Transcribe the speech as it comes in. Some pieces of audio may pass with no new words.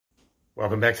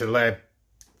Welcome back to the lab.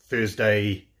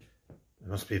 Thursday, it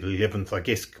must be the 11th, I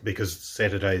guess, because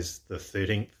Saturday's the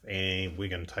 13th, and we're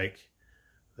going to take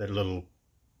we're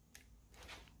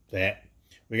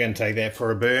going to take that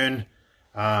for a burn.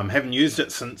 Haven't used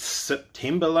it since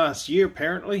September last year,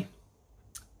 apparently.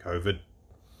 COVID.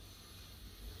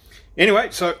 Anyway,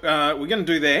 so we're going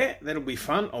to do that. That'll be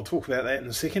fun. I'll talk about that in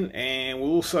a second, and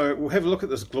we'll have a look at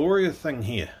this Gloria thing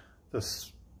here.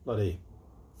 This bloody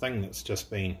thing that's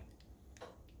just been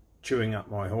chewing up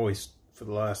my hoist for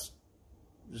the last,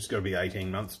 it's got to be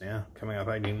 18 months now, coming up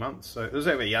 18 months, so let's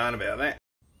have a yarn about that.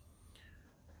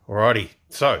 Alrighty,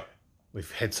 so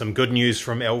we've had some good news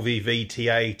from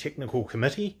LVVTA Technical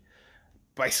Committee.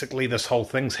 Basically this whole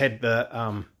thing's had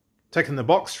the tick in the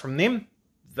box from them.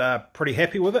 They're pretty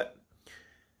happy with it.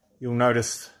 You'll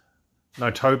notice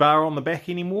no tow bar on the back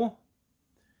anymore,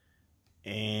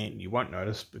 and you won't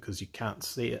notice because you can't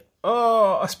see it.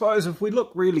 Oh, I suppose if we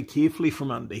look really carefully from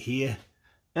under here,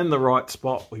 in the right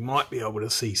spot, we might be able to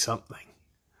see something.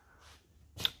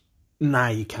 No,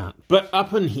 you can't. But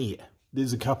up in here,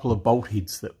 there's a couple of bolt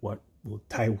heads that won't, or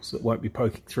tails that won't be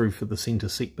poking through for the centre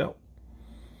seat belt.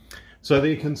 So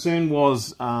their concern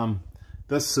was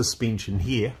this suspension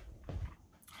here.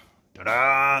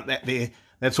 Ta-da! That there,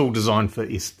 that's all designed for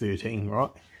S13, right?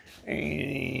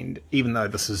 And even though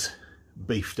this is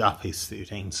beefed up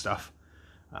S13 stuff,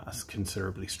 it's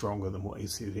considerably stronger than what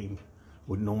S13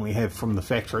 would normally have from the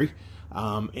factory,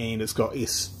 and it's got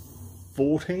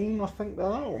S14, I think they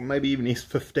are, or maybe even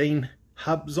S15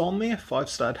 hubs on there,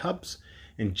 5-star hubs,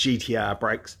 and GTR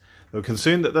brakes. They were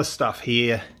concerned that this stuff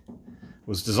here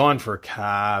was designed for a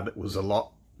car that was a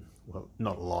lot, well,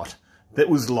 not a lot, that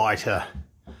was lighter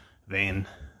than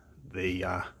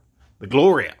the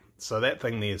Gloria. So that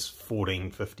thing there's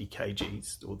 1450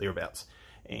 kgs or thereabouts,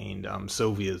 and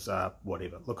Sylvia's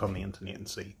whatever, look on the internet and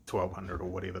see 1200 or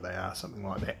whatever they are, something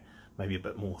like that, maybe a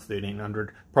bit more,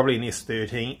 1300, probably an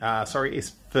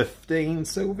S15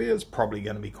 Sylvia's probably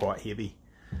going to be quite heavy,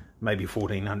 maybe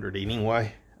 1400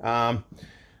 anyway. Not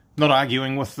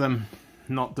arguing with them,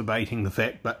 not debating the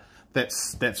fact, but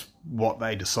that's what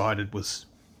they decided was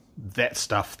that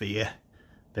stuff there.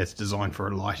 That's designed for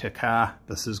a lighter car.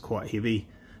 This is quite heavy.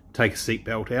 Take a seat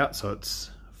belt out, so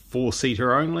it's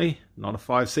 4-seater only, not a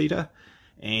 5-seater,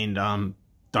 and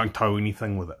don't tow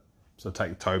anything with it. So take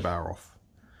the tow bar off,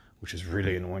 which is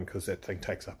really annoying because that thing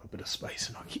takes up a bit of space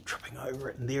and I keep tripping over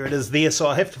it, and there it is there. So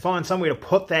I have to find somewhere to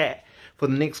put that for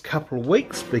the next couple of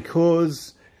weeks,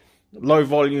 because low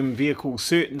volume vehicle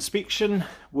cert inspection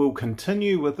will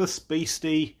continue with this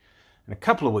beastie in a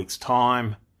couple of weeks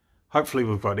time. Hopefully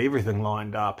we've got everything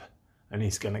lined up and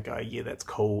he's going to go, yeah, that's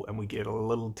cool, and we get a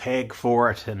little tag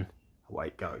for it, and away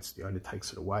it goes. The owner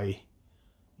takes it away,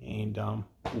 and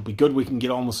we'll be good. We can get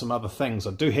on with some other things.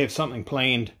 I do have something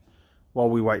planned while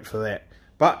we wait for that.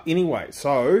 But anyway,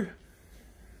 so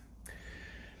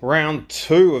round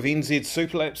 2 of NZ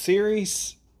Superlap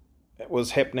series, that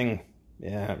was happening,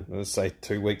 yeah, let's say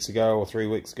 2 weeks ago or 3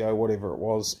 weeks ago, whatever it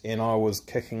was, and I was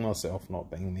kicking myself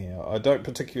not being there. I don't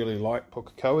particularly like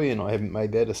Pukekohe, and I haven't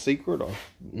made that a secret.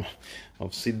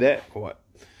 I've said that quite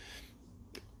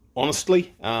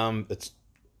honestly. It's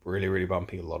really, really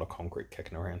bumpy, a lot of concrete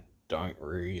kicking around. Don't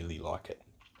really like it.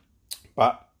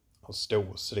 But I was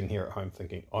still sitting here at home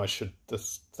thinking,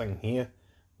 this thing here,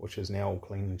 which is now all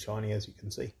clean and shiny, as you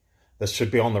can see, this should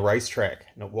be on the racetrack,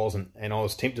 and it wasn't. And I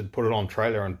was tempted to put it on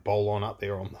trailer and bowl on up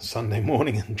there on the Sunday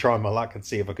morning and try my luck and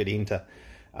see if I could enter.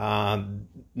 9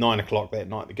 o'clock that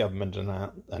night, the government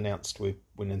announced we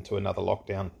went into another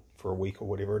lockdown for a week or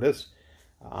whatever it is.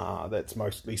 That's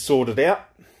mostly sorted out,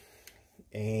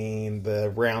 and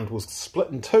the round was split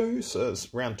in 2, so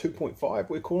it's round 2.5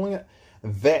 we're calling it.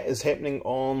 That is happening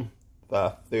on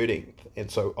the 13th, and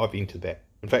so I've entered that.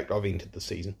 In fact, I've entered the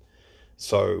season.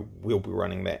 So we'll be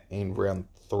running that in round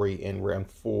 3 and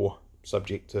round 4,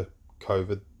 subject to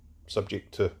COVID,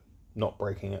 subject to not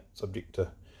breaking it, subject to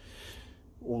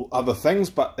all other things,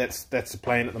 but that's the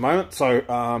plan at the moment. So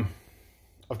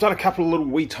I've done a couple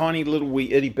of tiny little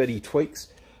itty bitty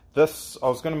tweaks. I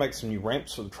was going to make some new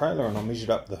ramps for the trailer, and I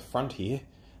measured up the front here,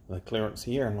 the clearance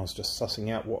here, and I was just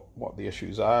sussing out what the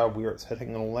issues are, where it's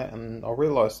hitting and all that, and I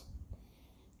realised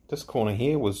this corner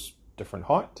here was different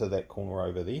height to that corner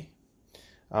over there.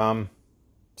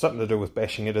 Something to do with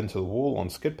bashing it into the wall on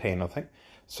skid pan, I think.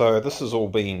 So this has all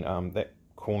been, that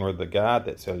corner of the guard,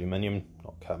 that's aluminium,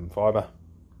 not carbon fibre,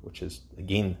 which is,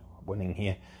 again, winning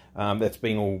here. That's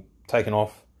been all taken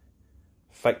off,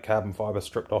 fake carbon fibre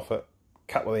stripped off it,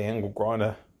 cut with the angle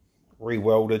grinder,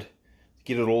 re-welded, to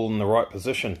get it all in the right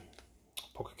position.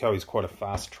 Pukekohe is quite a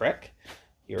fast track.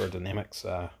 Aerodynamics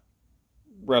are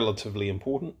relatively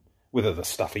important. Whether the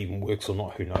stuff even works or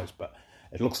not, who knows, but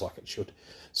it looks like it should.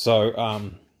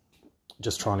 So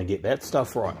just trying to get that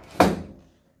stuff right.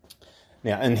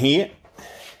 Now in here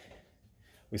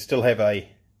we still have a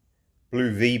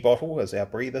blue V bottle as our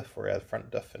breather for our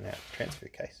front diff and our transfer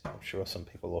case. I'm sure some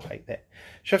people will hate that.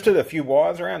 Shifted a few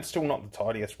wires around, still not the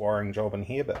tidiest wiring job in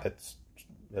here, but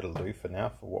it'll do for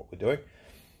now for what we're doing.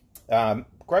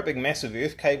 Great big massive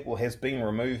earth cable has been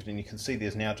removed, and you can see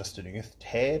there's now just an earth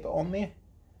tab on there.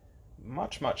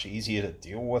 Much easier to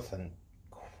deal with, and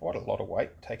quite a lot of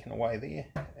weight taken away there,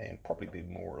 and probably be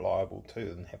more reliable too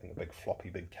than having a big floppy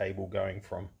big cable going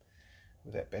from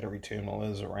where that battery terminal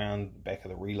is around the back of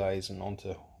the relays and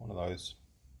onto one of those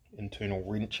internal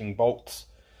wrenching bolts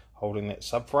holding that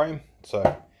subframe.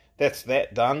 So that's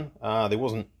that done. There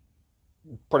wasn't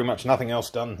pretty much nothing else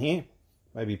done here.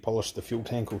 Maybe polish the fuel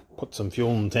tank or put some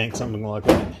fuel in the tank, something like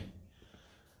that.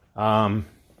 And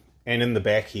in the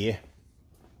back here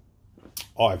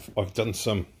I've done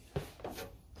some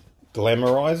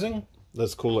glamorizing.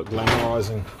 Let's call it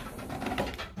glamorizing.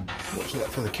 Watch that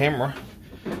for the camera.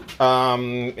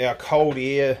 Our cold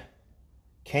air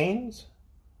cans,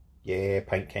 yeah,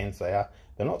 paint cans they are.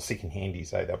 They're not second handies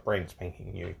though, they're brand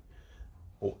spanking new.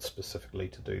 Bought specifically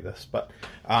to do this, but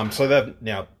so they're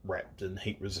now wrapped in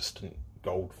heat resistant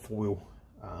gold foil.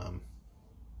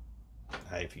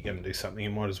 Hey, if you're going to do something,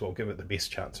 you might as well give it the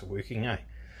best chance of working, eh?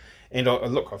 And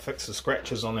look, I fixed the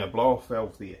scratches on our blow off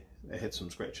valve there. They had some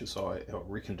scratches, so I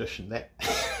reconditioned that.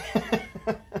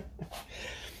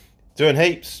 Doing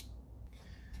heaps.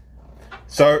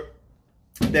 So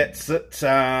that's it.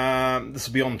 This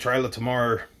will be on the trailer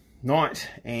tomorrow night,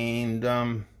 and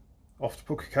off to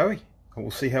Pukekohe.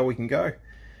 We'll see how we can go.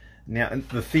 Now,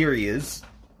 the theory is,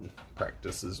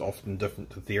 practice is often different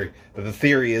to theory, but the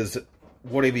theory is that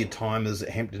whatever your time is at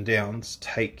Hampton Downs,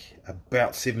 take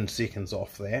about 7 seconds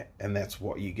off that, and that's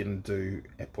what you're going to do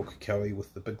at Pukekohe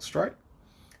with the big straight,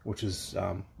 which is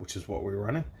what we're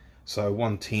running. So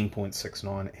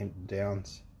 110.69 at Hampton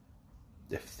Downs.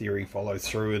 If theory follows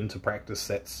through into practice,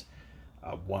 that's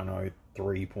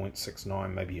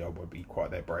 103.69. Maybe I would be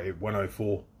quite that brave.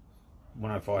 104,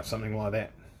 105, something like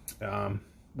that,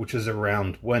 which is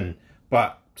around win.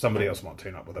 But somebody else might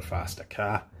turn up with a faster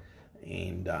car,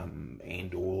 and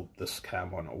or this car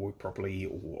might not work properly,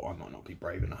 or I might not be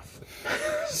brave enough.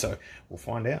 So we'll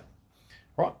find out.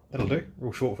 Right, that'll do.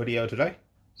 Real short video today.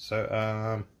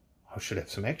 So I should have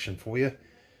some action for you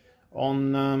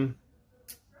on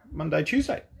Monday,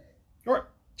 Tuesday. All right,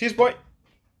 cheers, boy.